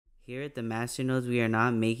Here at the Masternodes, we are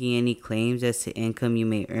not making any claims as to income you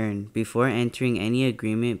may earn. Before entering any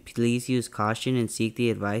agreement, please use caution and seek the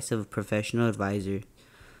advice of a professional advisor,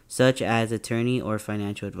 such as attorney or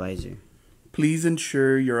financial advisor. Please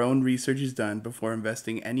ensure your own research is done before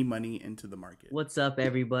investing any money into the market. What's up,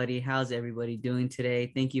 everybody? How's everybody doing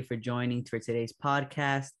today? Thank you for joining for today's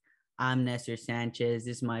podcast. I'm Nestor Sanchez.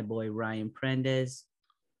 This is my boy Ryan Prendes.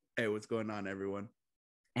 Hey, what's going on, everyone?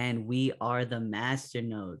 And we are the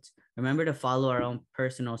Masternodes. Remember to follow our own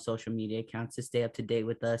personal social media accounts to stay up to date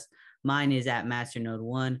with us. Mine is at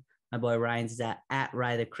Masternode1. My boy Ryan's is at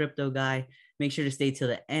Rye the Crypto Guy. Make sure to stay till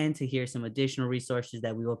the end to hear some additional resources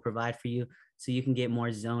that we will provide for you so you can get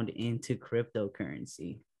more zoned into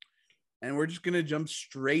cryptocurrency. And we're just going to jump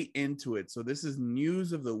straight into it. So this is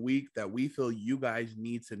news of the week that we feel you guys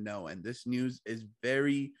need to know. And this news is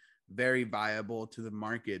very, very viable to the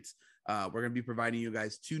markets. We're going to be providing you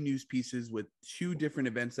guys two news pieces with two different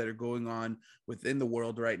events that are going on within the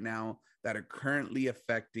world right now that are currently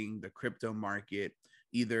affecting the crypto market,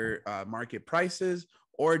 either market prices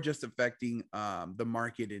or just affecting the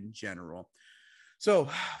market in general. So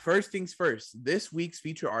first things first, this week's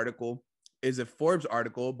feature article is a Forbes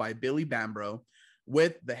article by Billy Bambro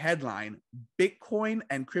with the headline, Bitcoin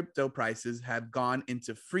and crypto prices have gone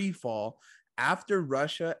into free fall after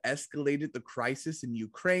Russia escalated the crisis in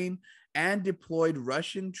Ukraine and deployed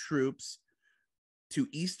Russian troops to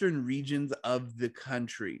eastern regions of the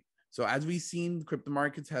country. So as we've seen, crypto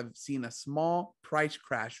markets have seen a small price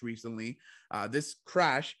crash recently. This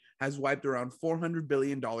crash has wiped around $400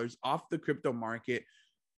 billion off the crypto market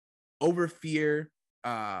over fear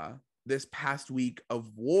this past week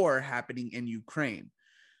of war happening in Ukraine.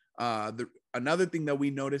 Another thing that we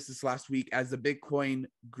noticed this last week, as the Bitcoin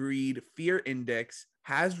greed fear index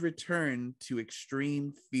has returned to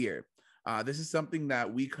extreme fear. This is something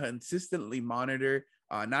that we consistently monitor,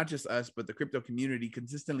 not just us, but the crypto community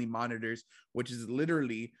consistently monitors, which is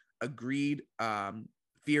literally a greed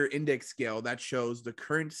fear index scale that shows the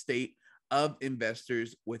current state of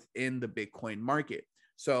investors within the Bitcoin market.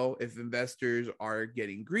 So if investors are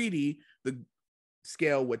getting greedy, the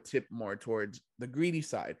scale would tip more towards the greedy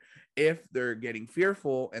side. If they're getting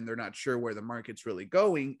fearful and they're not sure where the market's really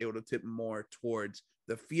going, it will tip more towards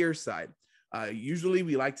the fear side. Usually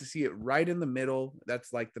we like to see it right in the middle.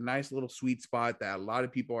 That's like the nice little sweet spot that a lot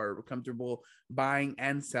of people are comfortable buying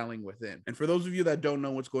and selling within. And for those of you that don't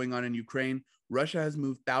know what's going on in Ukraine, Russia has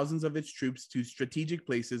moved thousands of its troops to strategic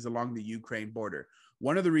places along the Ukraine border.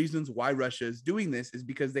 One of the reasons why Russia is doing this is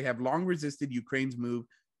because they have long resisted Ukraine's move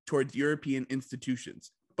towards European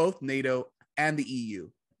institutions, both NATO and the EU.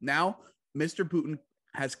 Now, Mr. Putin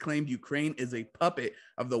has claimed Ukraine is a puppet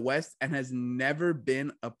of the West and has never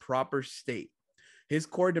been a proper state. His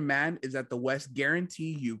core demand is that the West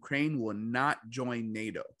guarantee Ukraine will not join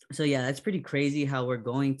NATO. So yeah, that's pretty crazy how we're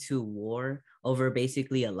going to war over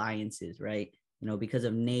basically alliances, right? You know, because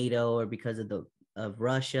of NATO or because of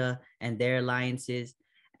Russia and their alliances.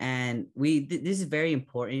 And this is very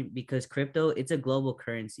important because crypto, it's a global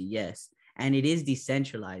currency, yes, and it is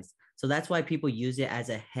decentralized. So that's why people use it as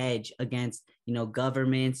a hedge against,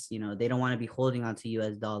 governments. They don't want to be holding on to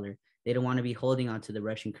US dollar. They don't want to be holding on to the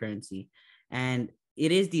Russian currency. And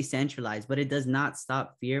it is decentralized, but it does not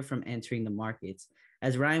stop fear from entering the markets.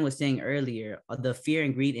 As Ryan was saying earlier, the fear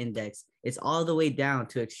and greed index, it's all the way down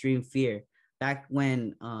to extreme fear. Back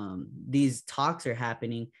when these talks are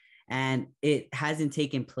happening, and it hasn't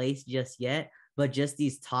taken place just yet, but just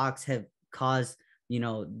these talks have caused,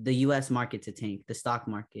 the US market to tank, the stock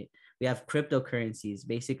market. We have cryptocurrencies,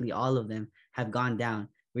 basically all of them have gone down.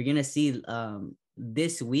 We're going to see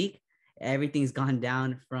this week, everything's gone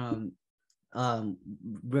down from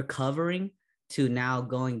recovering to now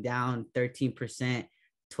going down 13%, 12%,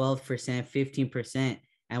 15%.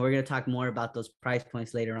 And we're going to talk more about those price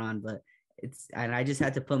points later on, but and I just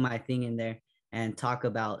had to put my thing in there and talk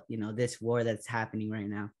about, this war that's happening right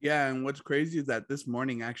now. Yeah, and what's crazy is that this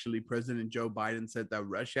morning, actually, President Joe Biden said that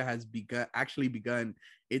Russia has begun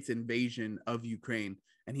its invasion of Ukraine,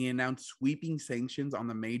 and he announced sweeping sanctions on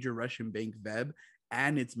the major Russian bank VEB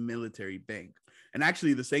and its military bank. And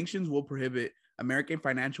actually, the sanctions will prohibit American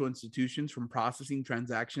financial institutions from processing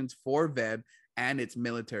transactions for VEB and its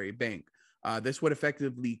military bank. This would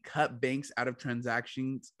effectively cut banks out of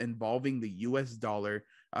transactions involving the US dollar,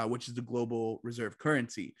 which is the global reserve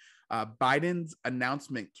currency. Biden's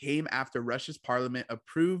announcement came after Russia's parliament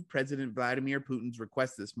approved President Vladimir Putin's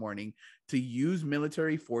request this morning to use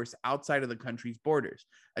military force outside of the country's borders,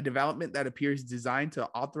 a development that appears designed to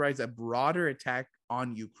authorize a broader attack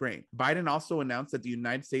on Ukraine. Biden also announced that the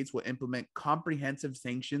United States will implement comprehensive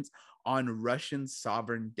sanctions on Russian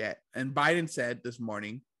sovereign debt. And Biden said this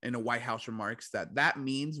morning, in a White House remarks that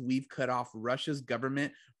means we've cut off Russia's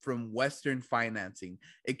government from Western financing.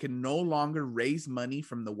 It can no longer raise money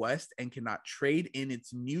from the West and cannot trade in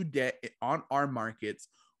its new debt on our markets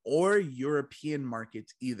or European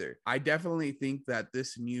markets either. I definitely think that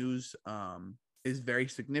this news is very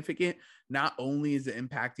significant. Not only is it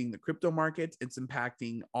impacting the crypto markets, it's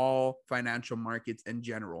impacting all financial markets in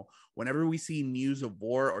general. Whenever we see news of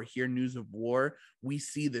war or hear news of war, we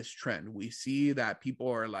see this trend. We see that people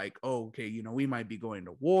are like, oh, okay, you know, we might be going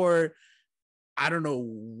to war. I don't know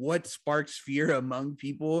what sparks fear among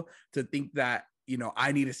people to think that, you know,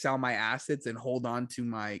 I need to sell my assets and hold on to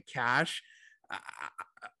my cash.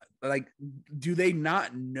 Like, do they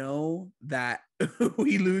not know that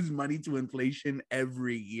we lose money to inflation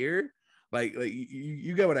every year? Like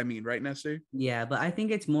you get what I mean, right, Nestor? Yeah, but I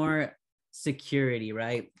think it's more security,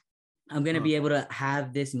 right? I'm going to be able to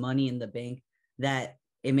have this money in the bank that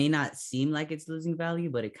it may not seem like it's losing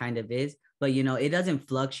value, but it kind of is. But, you know, it doesn't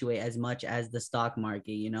fluctuate as much as the stock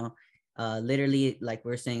market, you know. Literally, like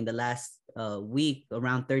we're saying, the last week,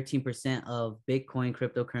 around 13% of Bitcoin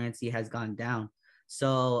cryptocurrency has gone down.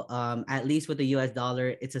 So at least with the US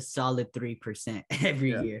dollar, it's a solid 3%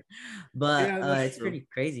 every year. But it's true. pretty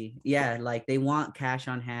crazy. Yeah, like they want cash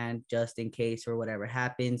on hand just in case or whatever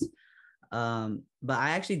happens. But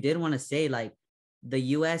I actually did want to say, like, the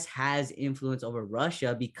US has influence over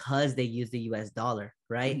Russia because they use the US dollar,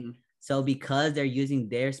 right? Mm-hmm. So because they're using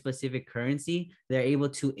their specific currency, they're able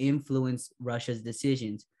to influence Russia's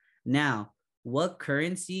decisions. Now, what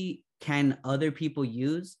currency can other people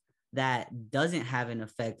use that doesn't have an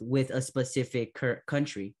effect with a specific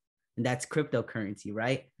country? And that's cryptocurrency,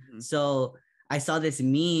 right? Mm-hmm. So I saw this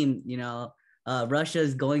meme, you know, Russia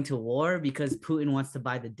is going to war because Putin wants to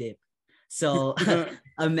buy the dip. So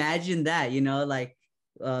imagine that, you know, like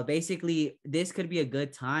basically this could be a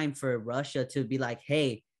good time for Russia to be like,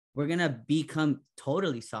 hey, we're going to become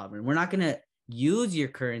totally sovereign. We're not going to use your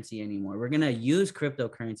currency anymore. We're going to use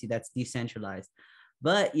cryptocurrency that's decentralized.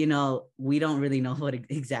 But, you know, we don't really know what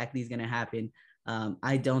exactly is going to happen.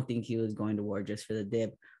 I don't think he was going to war just for the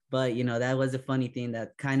dip. But, you know, that was a funny thing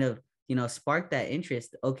that kind of, you know, sparked that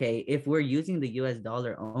interest. Okay, if we're using the US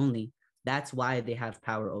dollar only, that's why they have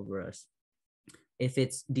power over us. If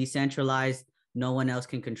it's decentralized, no one else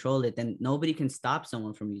can control it, then nobody can stop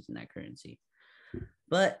someone from using that currency.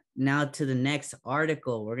 But now to the next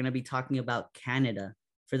article, we're going to be talking about Canada.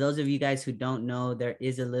 For those of you guys who don't know, there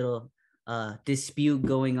is a little dispute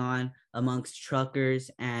going on amongst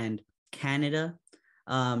truckers and Canada.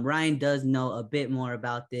 Ryan does know a bit more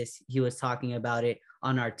about this. He was talking about it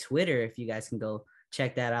on our Twitter, if you guys can go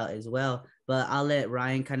check that out as well. But I'll let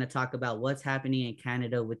Ryan kind of talk about what's happening in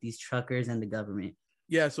Canada with these truckers and the government.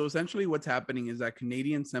 Yeah, so essentially what's happening is that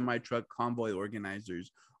Canadian semi-truck convoy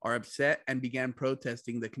organizers are upset and began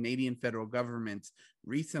protesting the Canadian federal government's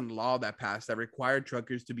recent law that passed that required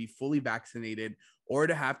truckers to be fully vaccinated or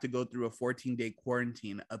to have to go through a 14-day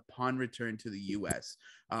quarantine upon return to the US.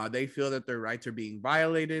 They feel that their rights are being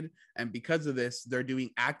violated, and because of this, they're doing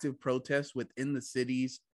active protests within the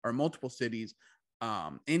cities or multiple cities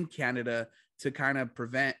in Canada to kind of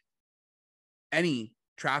prevent any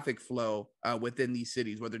traffic flow within these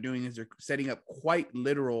cities. What they're doing is they're setting up quite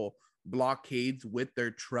literal blockades with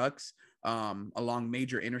their trucks along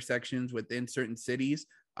major intersections within certain cities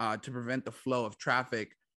to prevent the flow of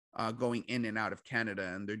traffic going in and out of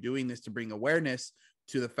Canada. And they're doing this to bring awareness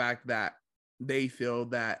to the fact that they feel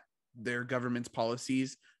that their government's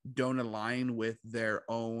policies don't align with their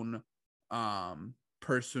own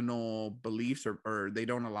personal beliefs, or they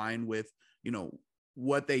don't align with, you know,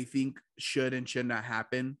 what they think should and should not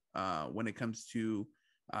happen when it comes to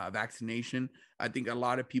vaccination. I think a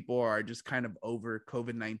lot of people are just kind of over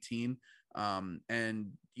COVID-19,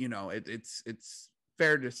 and you know it's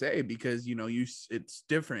fair to say, because you know it's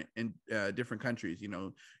different in different countries. You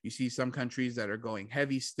know, you see some countries that are going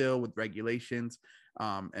heavy still with regulations,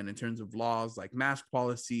 and in terms of laws like mask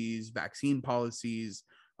policies, vaccine policies,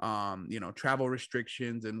 you know, travel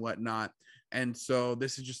restrictions and whatnot. And so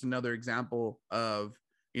this is just another example of,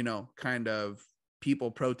 you know, kind of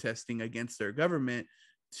people protesting against their government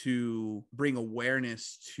to bring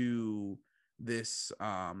awareness to this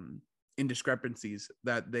indiscrepancies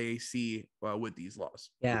that they see with these laws.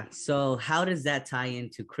 Yeah. So how does that tie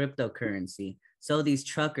into cryptocurrency? So these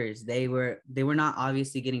truckers, they were not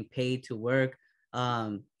obviously getting paid to work.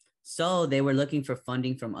 So they were looking for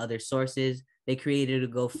funding from other sources. They created a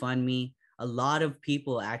GoFundMe. A lot of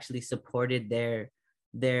people actually supported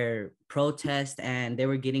their protest, and they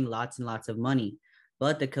were getting lots and lots of money.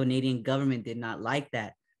 But the Canadian government did not like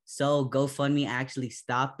that. So GoFundMe actually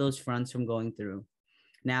stopped those funds from going through.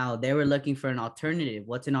 Now they were looking for an alternative.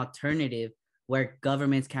 What's an alternative where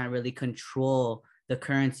governments can't really control the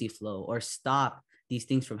currency flow or stop these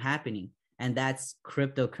things from happening? And that's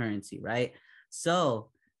cryptocurrency, right? So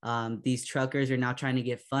these truckers are now trying to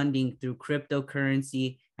get funding through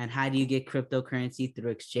cryptocurrency. And how do you get cryptocurrency?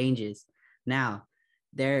 Through exchanges. Now,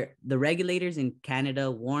 the regulators in Canada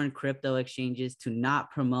warned crypto exchanges to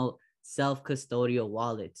not promote self-custodial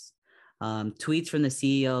wallets. Tweets from the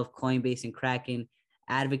CEO of Coinbase and Kraken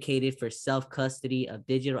advocated for self-custody of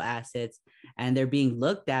digital assets, and they're being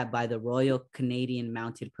looked at by the Royal Canadian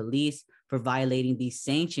Mounted Police for violating these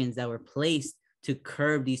sanctions that were placed to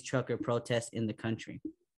curb these trucker protests in the country.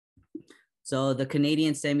 So the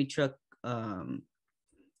Canadian semi-truck,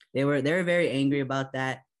 they were very angry about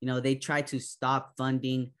that. You know, they tried to stop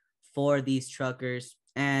funding for these truckers,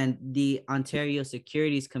 and the Ontario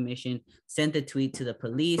Securities Commission sent a tweet to the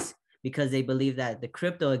police because they believe that the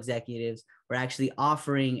crypto executives were actually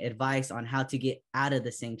offering advice on how to get out of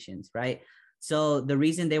the sanctions, right? So the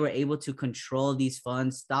reason they were able to control these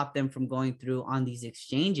funds, stop them from going through on these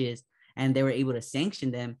exchanges, and they were able to sanction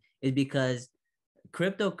them is because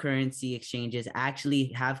cryptocurrency exchanges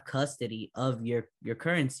actually have custody of your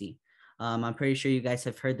currency. I'm pretty sure you guys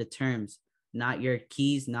have heard the terms, not your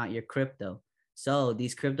keys, not your crypto. So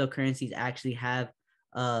these cryptocurrencies actually have,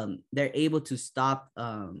 they're able to stop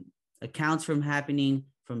accounts from happening,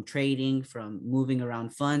 from trading, from moving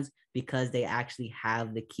around funds, because they actually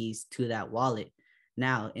have the keys to that wallet.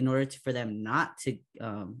 Now, in order for them not to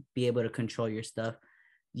be able to control your stuff,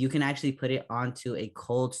 you can actually put it onto a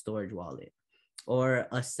cold storage wallet or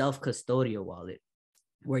a self-custodial wallet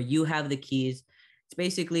where you have the keys. It's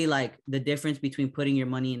basically like the difference between putting your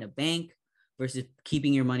money in a bank versus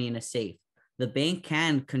keeping your money in a safe. The bank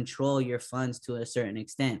can control your funds to a certain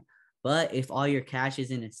extent, but if all your cash is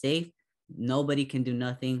in a safe, nobody can do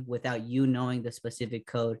nothing without you knowing the specific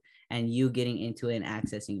code and you getting into it and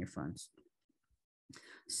accessing your funds.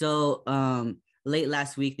 So late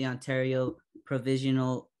last week, the Ontario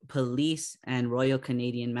Provincial Police and Royal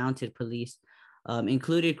Canadian Mounted Police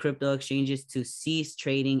included crypto exchanges to cease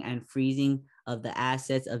trading and freezing of the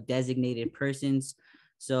assets of designated persons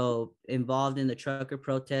so involved in the trucker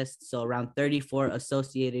protests. So around 34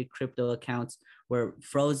 associated crypto accounts were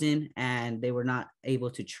frozen and they were not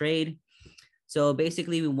able to trade. So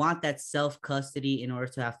basically, we want that self-custody in order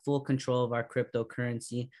to have full control of our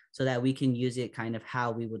cryptocurrency so that we can use it kind of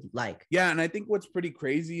how we would like. Yeah, and I think what's pretty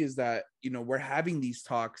crazy is that, we're having these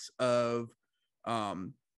talks of,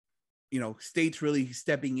 states really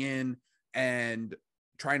stepping in and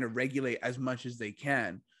trying to regulate as much as they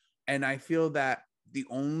can. And I feel that the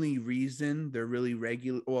only reason they're really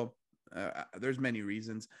there's many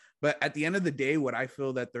reasons, but at the end of the day, what I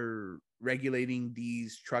feel that they're regulating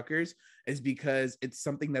these truckers is because it's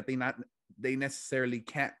something that they necessarily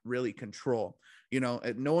can't really control. No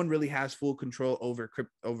one really has full control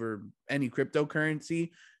over any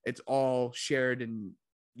cryptocurrency. It's all shared and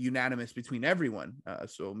unanimous between everyone.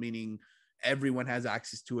 So meaning everyone has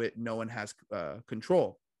access to it. No one has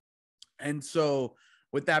control. And so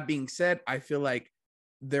with that being said, I feel like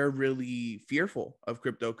they're really fearful of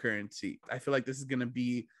cryptocurrency. I feel like this is going to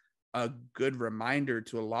be a good reminder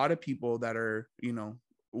to a lot of people that are,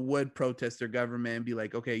 would protest their government and be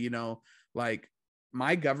like, okay, like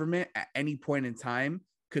my government at any point in time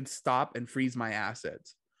could stop and freeze my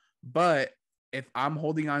assets. But if I'm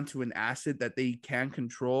holding on to an asset that they can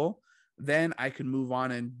control, then I can move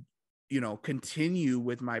on and, continue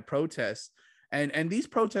with my protests. And these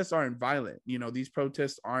protests aren't violent. These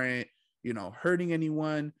protests aren't, hurting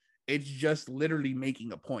anyone. It's just literally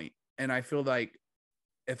making a point. And I feel like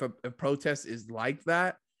if a protest is like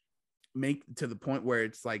that, make to the point where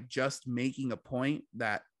it's like just making a point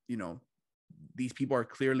that, these people are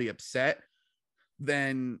clearly upset,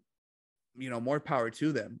 then, more power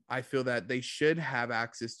to them. I feel that they should have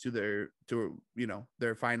access to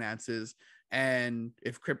their finances. And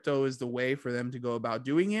if crypto is the way for them to go about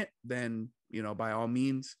doing it, then, by all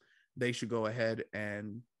means, they should go ahead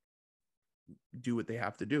and do what they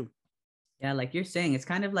have to do. Yeah, like you're saying, it's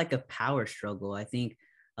kind of like a power struggle. I think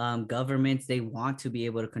governments, they want to be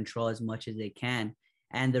able to control as much as they can.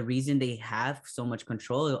 And the reason they have so much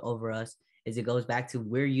control over us is it goes back to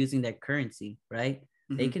we're using their currency, right?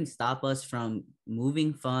 Mm-hmm. They can stop us from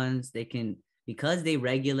moving funds. They can, because they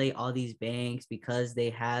regulate all these banks, because they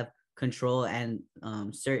have control, and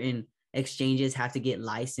certain exchanges have to get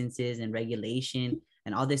licenses and regulation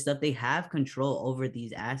and all this stuff. They have control over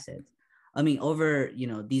these assets. I mean, over,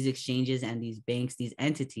 these exchanges and these banks, these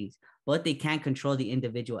entities, but they can't control the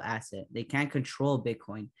individual asset. They can't control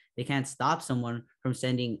Bitcoin. They can't stop someone from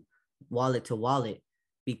sending wallet to wallet.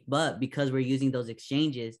 but because we're using those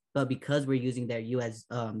exchanges, but because we're using their US,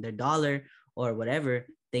 their dollar or whatever,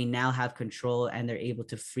 they now have control and they're able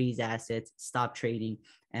to freeze assets, stop trading,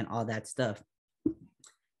 and all that stuff.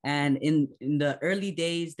 And in the early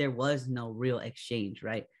days, there was no real exchange,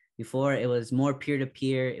 right? Before, it was more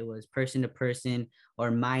peer-to-peer, it was person to person,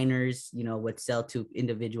 or miners, would sell to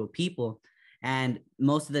individual people. And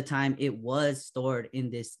most of the time it was stored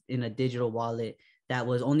in a digital wallet that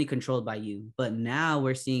was only controlled by you. But now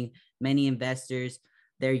we're seeing many investors,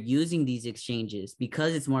 they're using these exchanges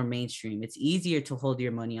because it's more mainstream. It's easier to hold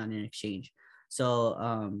your money on an exchange.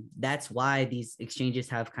 So that's why these exchanges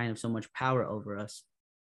have kind of so much power over us.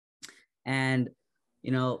 And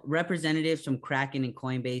representatives from Kraken and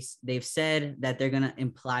Coinbase, they've said that they're going to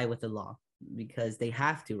comply with the law because they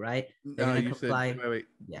have to, right? They're going to comply. Wait.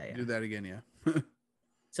 Yeah. Do that again. Yeah.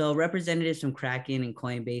 So representatives from Kraken and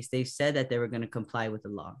Coinbase, they've said that they were going to comply with the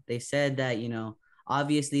law. They said that,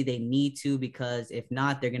 obviously they need to, because if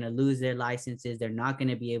not, they're going to lose their licenses. They're not going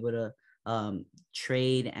to be able to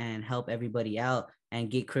trade and help everybody out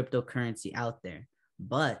and get cryptocurrency out there.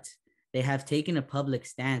 But they have taken a public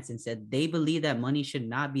stance and said they believe that money should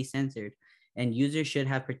not be censored and users should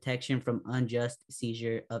have protection from unjust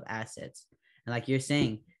seizure of assets. And like you're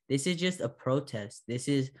saying, this is just a protest. This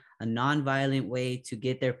is a non-violent way to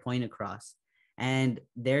get their point across. And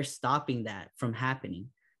they're stopping that from happening.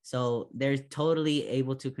 So they're totally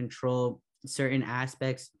able to control certain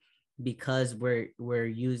aspects because we're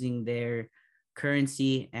using their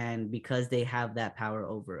currency and because they have that power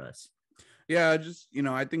over us. Yeah, just,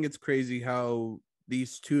 I think it's crazy how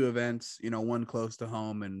these two events, one close to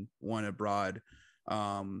home and one abroad,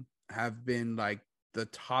 have been like the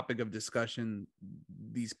topic of discussion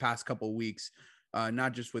these past couple of weeks,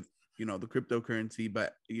 not just with, the cryptocurrency,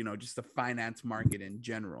 but, just the finance market in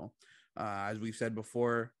general. As we've said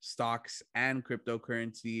before, stocks and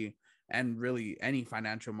cryptocurrency and really any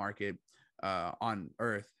financial market on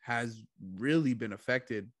earth has really been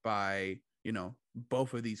affected by,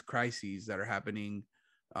 both of these crises that are happening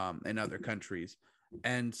in other countries.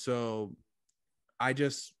 And so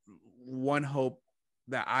one hope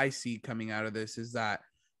that I see coming out of this is that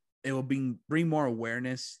it will bring more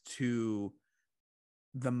awareness to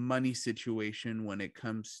the money situation when it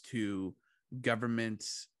comes to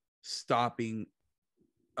governments stopping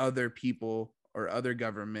other people or other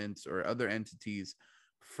governments or other entities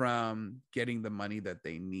from getting the money that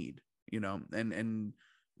they need, and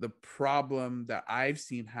the problem that I've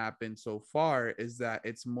seen happen so far is that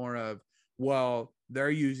it's more of, well, they're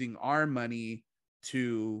using our money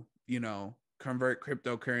to, convert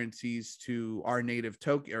cryptocurrencies to our native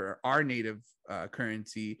token or our native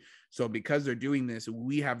currency. So because they're doing this,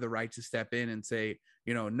 we have the right to step in and say,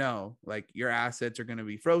 no, like your assets are going to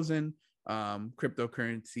be frozen,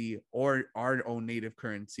 cryptocurrency or our own native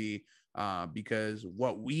currency, because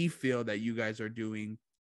what we feel that you guys are doing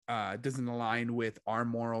doesn't align with our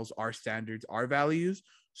morals, our standards, our values.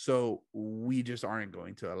 So we just aren't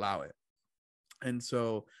going to allow it. And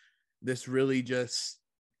so this really just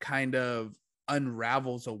kind of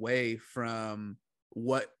unravels away from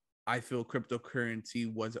what I feel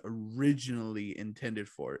cryptocurrency was originally intended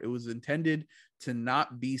for. It was intended to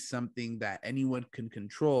not be something that anyone can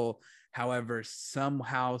control. However,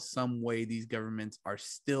 somehow, some way, these governments are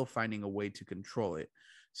still finding a way to control it.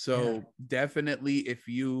 So definitely, if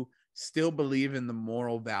you still believe in the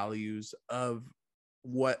moral values of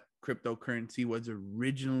what cryptocurrency was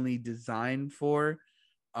originally designed for,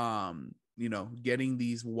 getting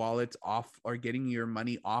these wallets off or getting your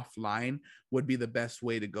money offline would be the best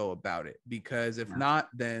way to go about it. Because if not,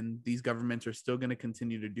 then these governments are still going to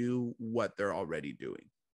continue to do what they're already doing.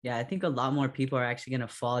 Yeah, I think a lot more people are actually going to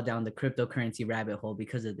fall down the cryptocurrency rabbit hole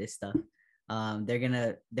because of this stuff. They're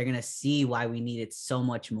gonna see why we need it so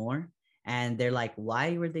much more, and they're like,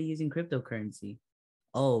 why were they using cryptocurrency?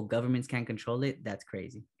 Oh, governments can't control it. That's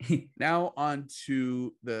crazy. Now on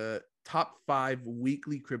to the top 5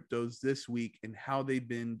 weekly cryptos this week and how they've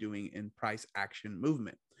been doing in price action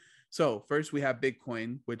movement. So first we have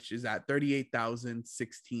Bitcoin, which is at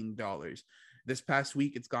 $38,016. This past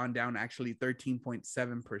week, it's gone down actually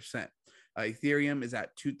 13.7%. Ethereum is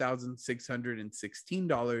at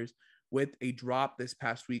 $2,616 with a drop this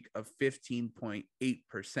past week of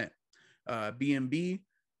 15.8%. BNB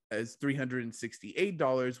is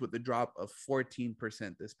 $368 with a drop of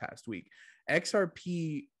 14% this past week.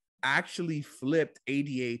 XRP actually flipped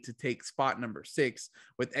ADA to take spot number 6,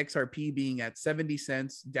 with XRP being at 70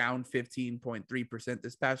 cents, down 15.3%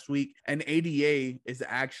 this past week. And ADA is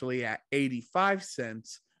actually at 85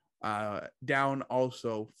 cents, down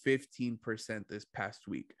also 15% this past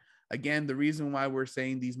week. Again, the reason why we're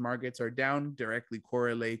saying these markets are down directly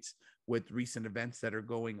correlates with recent events that are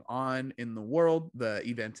going on in the world, the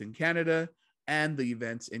events in Canada and the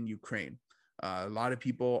events in Ukraine. A lot of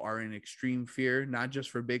people are in extreme fear, not just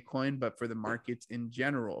for Bitcoin, but for the markets in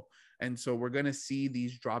general. And so we're going to see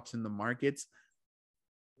these drops in the markets.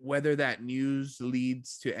 Whether that news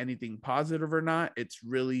leads to anything positive or not, it's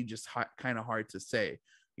really just kind of hard to say.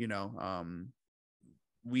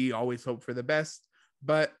 We always hope for the best,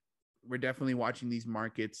 but we're definitely watching these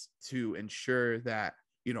markets to ensure that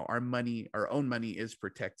our own money is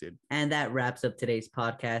protected. And that wraps up today's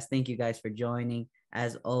podcast. Thank you guys for joining.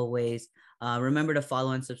 As always, remember to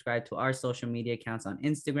follow and subscribe to our social media accounts on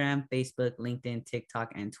Instagram, Facebook, LinkedIn,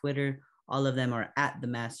 TikTok, and Twitter. All of them are at the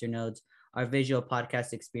Masternodes. Our visual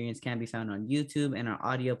podcast experience can be found on YouTube, and our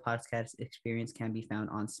audio podcast experience can be found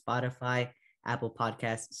on Spotify, Apple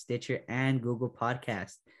Podcasts, Stitcher, and Google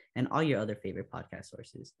Podcasts, and all your other favorite podcast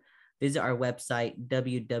sources. Visit our website,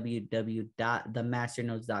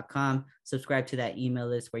 www.themasternodes.com. Subscribe to that email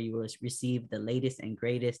list where you will receive the latest and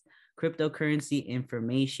greatest cryptocurrency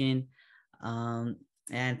information. And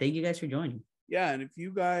thank you guys for joining. Yeah, and if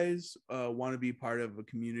you guys want to be part of a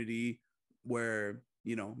community where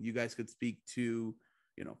you guys could speak to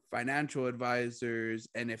financial advisors,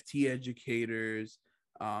 NFT educators,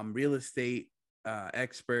 real estate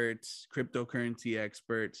experts, cryptocurrency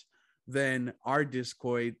experts, then our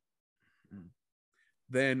Discord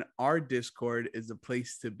is the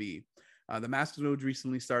place to be. The Masternodes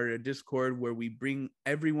recently started a Discord where we bring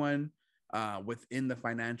everyone within the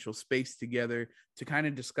financial space together to kind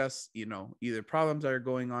of discuss, either problems that are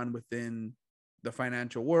going on within the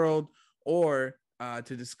financial world, or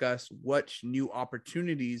to discuss what new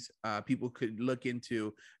opportunities people could look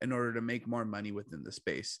into in order to make more money within the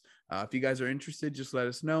space. If you guys are interested, just let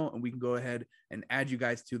us know and we can go ahead and add you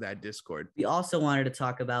guys to that Discord. We also wanted to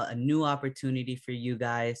talk about a new opportunity for you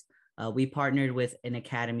guys. We partnered with an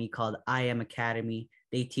academy called I Am Academy.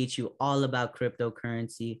 They teach you all about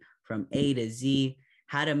cryptocurrency from A to Z,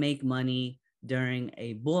 how to make money during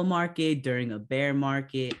a bull market, during a bear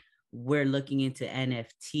market. We're looking into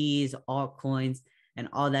NFTs, altcoins, and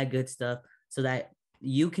all that good stuff so that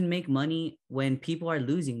you can make money when people are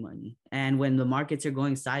losing money and when the markets are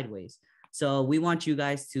going sideways. So we want you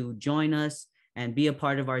guys to join us and be a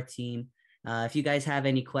part of our team. If you guys have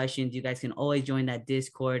any questions, you guys can always join that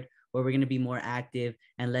Discord where we're going to be more active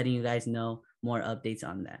and letting you guys know more updates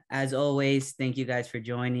on that. As always, thank you guys for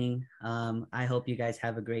joining. I hope you guys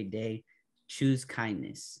have a great day. Choose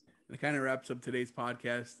kindness. That kind of wraps up today's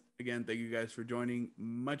podcast. Again, thank you guys for joining.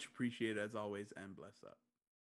 Much appreciated as always, and bless up.